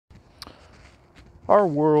Our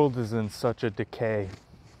world is in such a decay.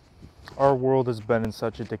 Our world has been in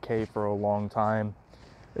such a decay for a long time,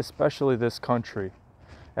 especially this country.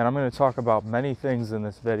 And I'm going to talk about many things in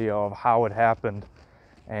this video of how it happened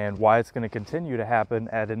and why it's going to continue to happen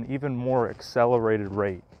at an even more accelerated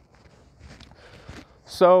rate.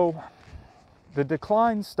 So, the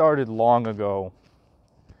decline started long ago,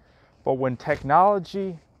 but when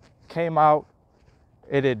technology came out,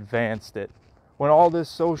 it advanced it. When all this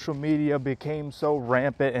social media became so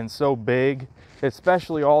rampant and so big,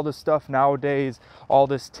 especially all this stuff nowadays, all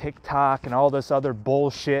this TikTok and all this other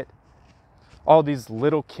bullshit, all these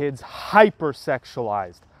little kids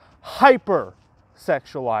hyper-sexualized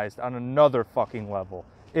on another fucking level.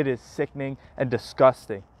 It is sickening and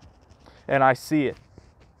disgusting. And I see it.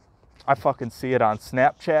 I fucking see it on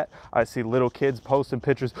Snapchat. I see little kids posting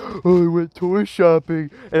pictures. Oh, I went toy shopping.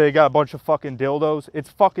 And they got a bunch of fucking dildos. It's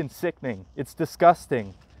fucking sickening. It's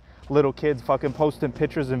disgusting. Little kids fucking posting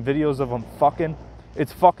pictures and videos of them fucking.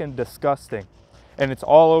 It's fucking disgusting. And it's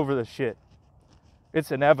all over the shit.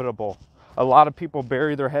 It's inevitable. A lot of people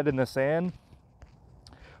bury their head in the sand.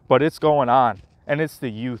 But it's going on. And it's the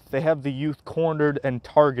youth. They have the youth cornered and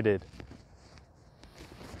targeted.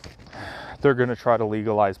 They're going to try to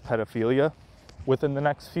legalize pedophilia within the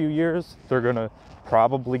next few years. They're going to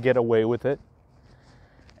probably get away with it.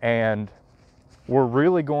 And we're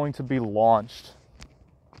really going to be launched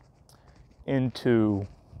into...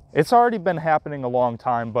 It's already been happening a long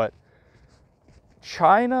time, but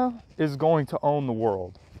China is going to own the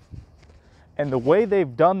world. And the way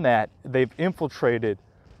they've done that, they've infiltrated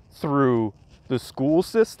through the school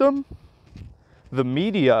system, the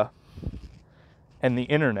media, and the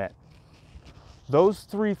internet. Those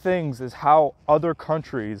three things is how other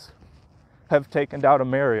countries have taken down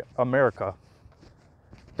America.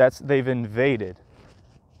 They've invaded.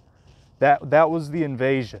 That was the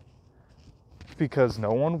invasion. Because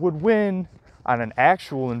no one would win on an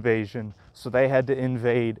actual invasion, so they had to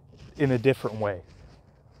invade in a different way.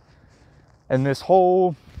 And this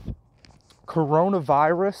whole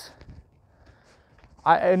coronavirus,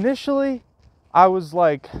 initially I was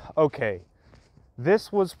like, okay,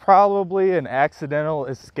 this was probably an accidental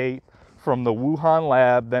escape from the Wuhan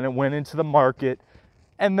lab. Then it went into the market.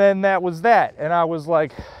 And then that was that. And I was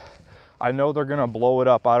like, I know they're going to blow it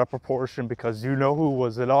up out of proportion because you know who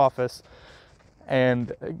was in office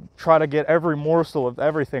and try to get every morsel of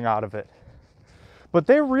everything out of it. But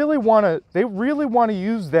they really want to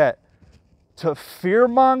use that to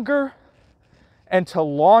fearmonger and to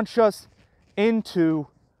launch us into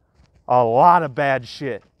a lot of bad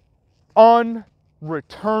shit.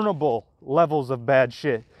 Unreturnable levels of bad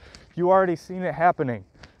shit. You already seen it happening.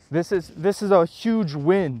 This is a huge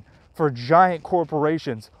win for giant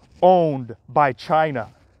corporations owned by China.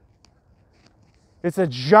 It's a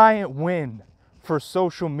giant win for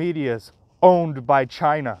social medias owned by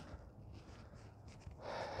China.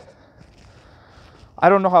 I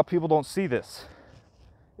don't know how people don't see this.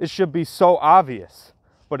 It should be so obvious,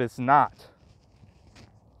 but it's not.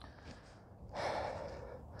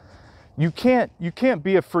 You can't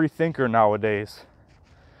be a free thinker nowadays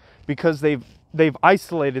because they've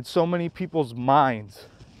isolated so many people's minds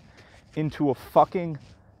into a fucking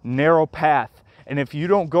narrow path. And if you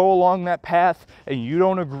don't go along that path and you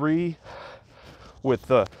don't agree with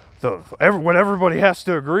what everybody has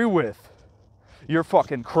to agree with, you're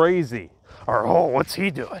fucking crazy. Or, oh, what's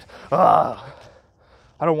he doing? I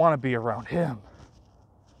don't want to be around him.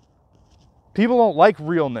 People don't like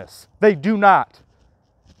realness. They do not.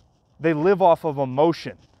 They live off of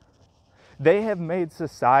emotion. They have made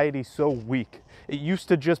society so weak. It used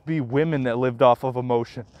to just be women that lived off of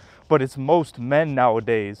emotion, but it's most men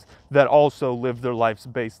nowadays that also live their lives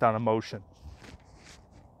based on emotion.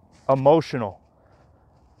 Emotional.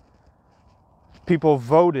 People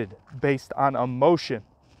voted based on emotion,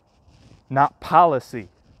 not policy.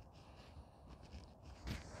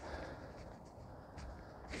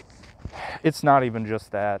 It's not even just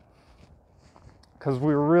that. Because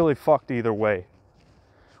we were really fucked either way.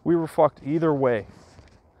 We were fucked either way.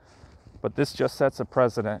 But this just sets a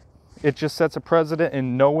precedent. It just sets a precedent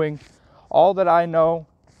in knowing all that I know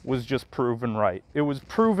was just proven right. It was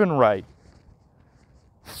proven right.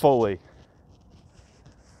 Fully.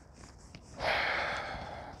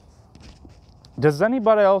 Does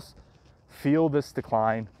anybody else feel this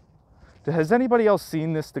decline? Has anybody else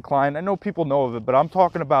seen this decline? I know people know of it, but I'm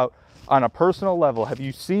talking about on a personal level. Have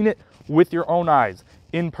you seen it with your own eyes,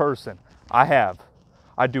 in person? I have.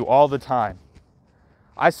 I do all the time.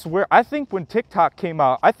 I swear, I think when TikTok came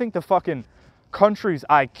out, I think the fucking country's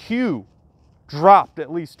IQ dropped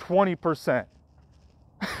at least 20%.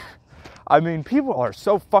 I mean, people are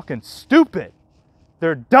so fucking stupid.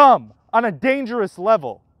 They're dumb on a dangerous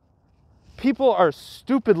level. People are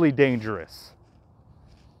stupidly dangerous.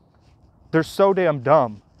 They're so damn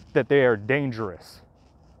dumb that they are dangerous.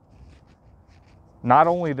 Not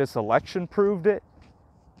only this election proved it,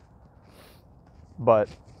 but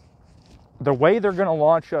the way they're going to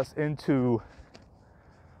launch us into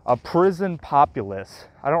a prison populace,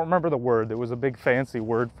 I don't remember the word, there was a big fancy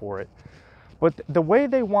word for it, but the way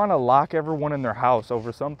they want to lock everyone in their house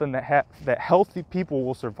over something that healthy people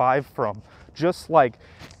will survive from, just like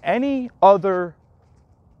any other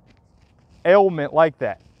ailment like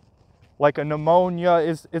that, like a pneumonia,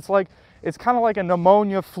 it's kind of like a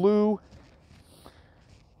pneumonia flu.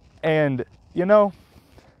 And you know,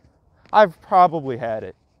 I've probably had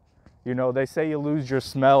it. You know, they say you lose your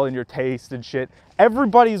smell and your taste and shit.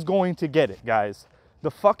 Everybody's going to get it, guys.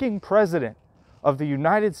 The fucking president of the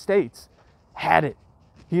United States had it.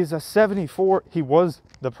 He was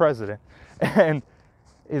the president, and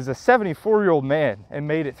is a 74-year-old man and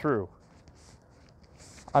made it through.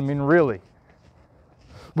 I mean, really.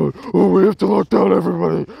 But, we have to lock down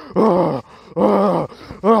everybody. We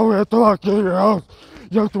have to lock down your house.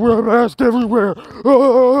 You have to wear a mask everywhere.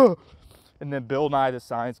 And then Bill Nye the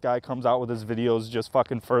Science Guy comes out with his videos just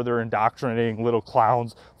fucking further indoctrinating little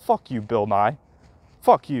clowns. Fuck you, Bill Nye.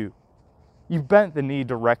 Fuck you. You bent the knee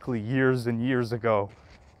directly years and years ago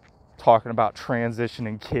talking about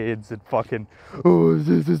transitioning kids and fucking,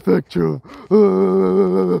 this is spectrum.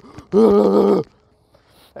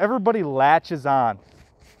 Everybody latches on.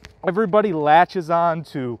 Everybody latches on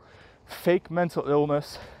to fake mental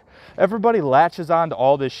illness. Everybody latches on to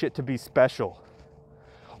all this shit to be special.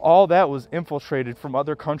 All that was infiltrated from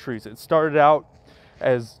other countries. It started out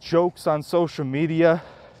as jokes on social media.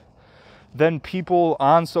 Then people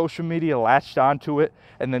on social media latched onto it.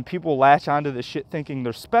 And then people latch onto this shit thinking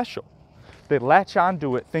they're special. They latch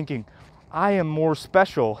onto it thinking, I am more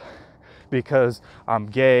special because I'm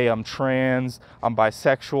gay, I'm trans, I'm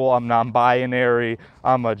bisexual, I'm non-binary,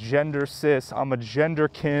 I'm a gender cis, I'm a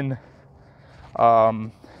genderkin.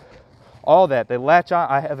 All that. They latch on.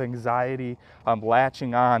 I have anxiety. I'm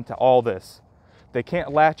latching on to all this. They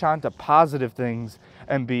can't latch on to positive things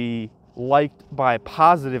and be liked by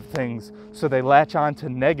positive things, so they latch on to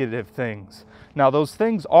negative things. Now, those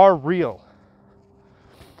things are real.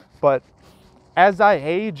 But as I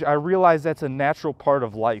age, I realize that's a natural part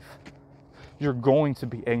of life. You're going to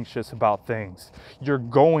be anxious about things. You're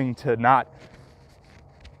going to not...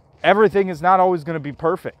 Everything is not always going to be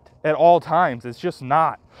perfect at all times. It's just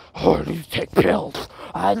not. Oh, I need to take pills.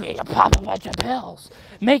 I need to pop a bunch of pills.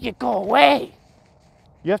 Make it go away.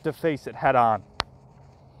 You have to face it head on.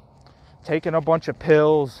 Taking a bunch of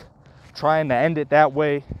pills, trying to end it that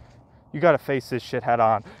way, you got to face this shit head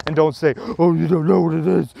on. And don't say, oh, you don't know what it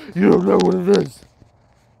is. You don't know what it is.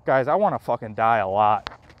 Guys, I want to fucking die a lot.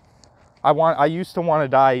 I used to want to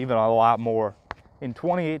die even a lot more. In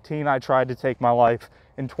 2018, I tried to take my life.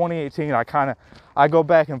 In 2018, I go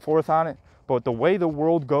back and forth on it. But the way the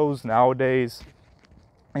world goes nowadays,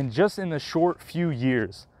 and just in the short few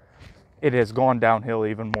years, it has gone downhill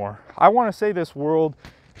even more. I want to say this world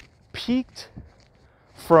peaked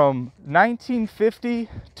from 1950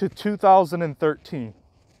 to 2013.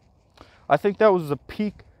 I think that was the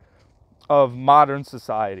peak of modern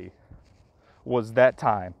society, was that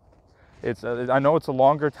time. I know it's a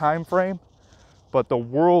longer time frame, but the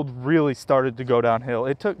world really started to go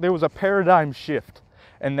downhill. There was a paradigm shift.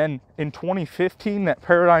 And then in 2015, that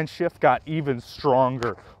paradigm shift got even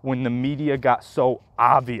stronger when the media got so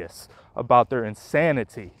obvious about their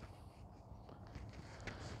insanity.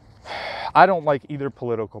 I don't like either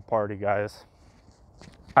political party, guys.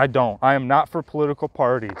 I don't. I am not for political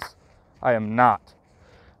parties. I am not.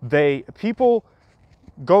 People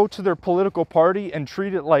go to their political party and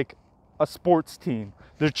treat it like a sports team.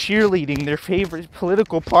 They're cheerleading their favorite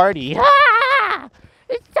political party. Ah!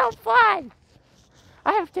 It's so fun.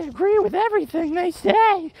 I have to agree with everything they say,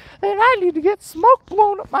 and I need to get smoke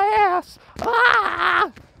blown up my ass.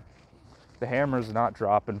 Ah! The hammer's not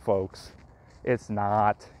dropping, folks. It's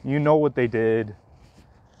not. You know what they did.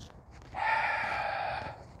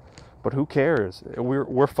 But who cares?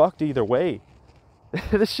 We're fucked either way.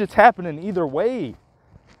 This shit's happening either way.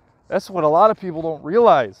 That's what a lot of people don't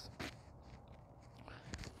realize.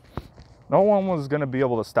 No one was going to be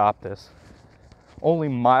able to stop this. Only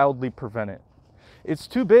mildly prevent it. It's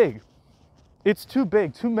too big. It's too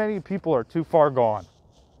big. Too many people are too far gone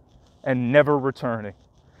and never returning.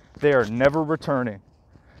 They are never returning.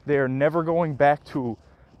 They are never going back to...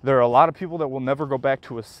 There are a lot of people that will never go back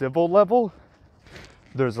to a civil level.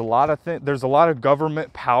 There's a lot of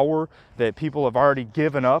government power that people have already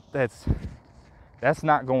given up That's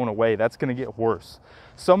not going away. That's going to get worse.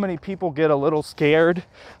 So many people get a little scared.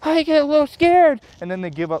 I get a little scared. And then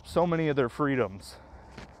they give up so many of their freedoms.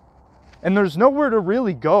 And there's nowhere to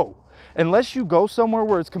really go. Unless you go somewhere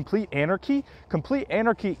where it's complete anarchy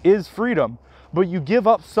is freedom, but you give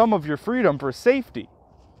up some of your freedom for safety.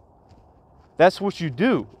 That's what you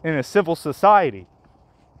do in a civil society.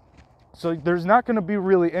 So there's not going to be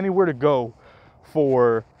really anywhere to go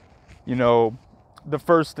for, you know, the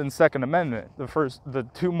First and Second Amendment, the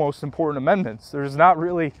two most important amendments. There's not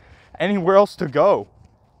really anywhere else to go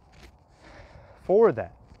for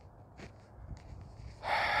that.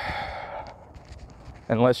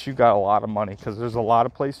 Unless you got a lot of money, because there's a lot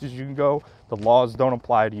of places you can go. The laws don't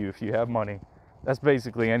apply to you if you have money. That's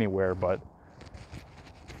basically anywhere, but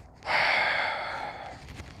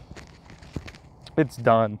it's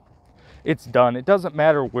done. It's done. It doesn't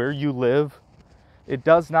matter where you live. It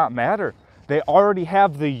does not matter. They already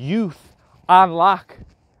have the youth on lock.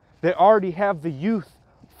 They already have the youth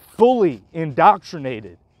fully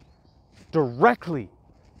indoctrinated directly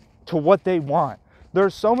to what they want.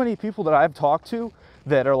 There's so many people that I've talked to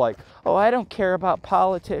that are like, oh, I don't care about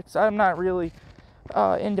politics. I'm not really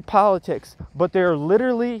into politics. But they're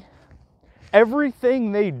literally,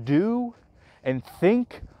 everything they do and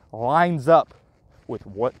think lines up with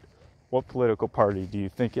what political party do you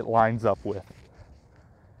think it lines up with?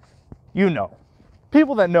 You know.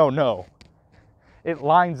 People that know. It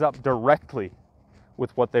lines up directly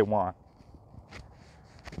with what they want.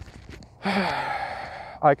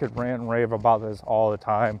 I could rant and rave about this all the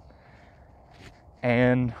time.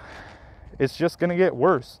 And it's just going to get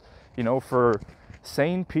worse. You know, for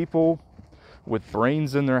sane people with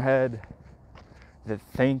brains in their head that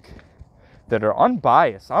think, that are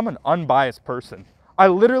unbiased. I'm an unbiased person. I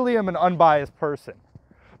literally am an unbiased person.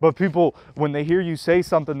 But people, when they hear you say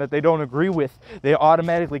something that they don't agree with, they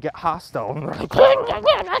automatically get hostile.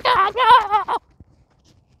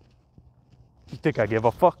 You think I give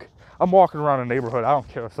a fuck? I'm walking around a neighborhood. I don't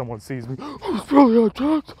care if someone sees me. Who's really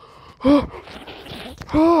attacked?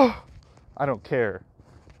 I don't care.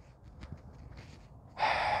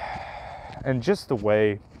 And just the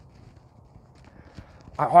way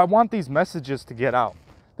I want these messages to get out.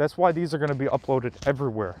 That's why these are going to be uploaded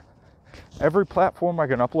everywhere. Every platform I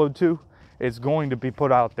can upload to is going to be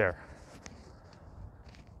put out there.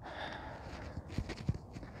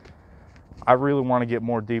 I really want to get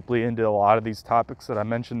more deeply into a lot of these topics that I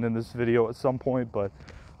mentioned in this video at some point, but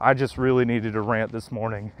I just really needed to rant this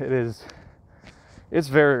morning. It's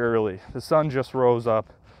very early. The sun just rose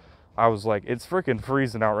up. I was like, it's freaking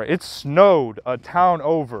freezing out, right? It snowed a town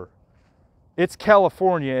over. It's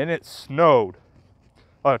California and it snowed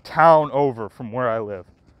a town over from where I live.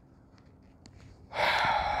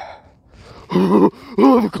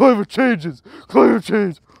 Oh, the climate changes. Climate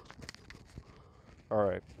change. All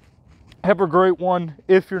right. Have a great one.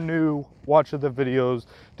 If you're new, watch the videos.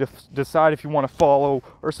 Decide if you want to follow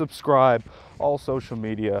or subscribe. All social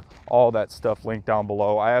media, all that stuff linked down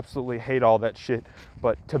below. I absolutely hate all that shit.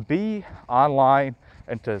 But to be online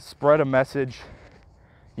and to spread a message,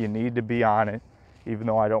 you need to be on it. Even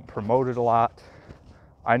though I don't promote it a lot,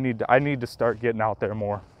 I need to start getting out there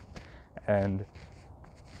more and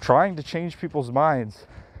trying to change people's minds.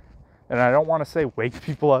 And I don't want to say wake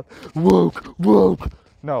people up. Woke.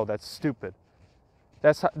 No, that's stupid.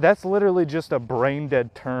 That's literally just a brain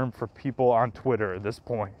dead term for people on Twitter at this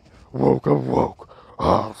point. Woke.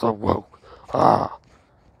 Oh, so woke.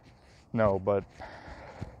 No, but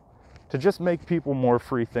to just make people more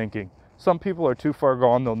free thinking. Some people are too far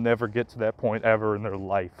gone. They'll never get to that point ever in their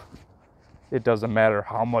life. It doesn't matter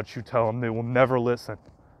how much you tell them. They will never listen.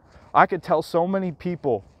 I could tell so many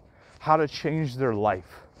people how to change their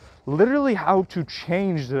life. Literally how to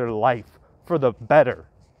change their life for the better.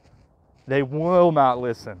 They will not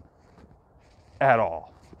listen at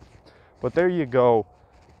all. But there you go.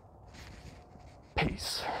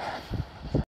 Peace.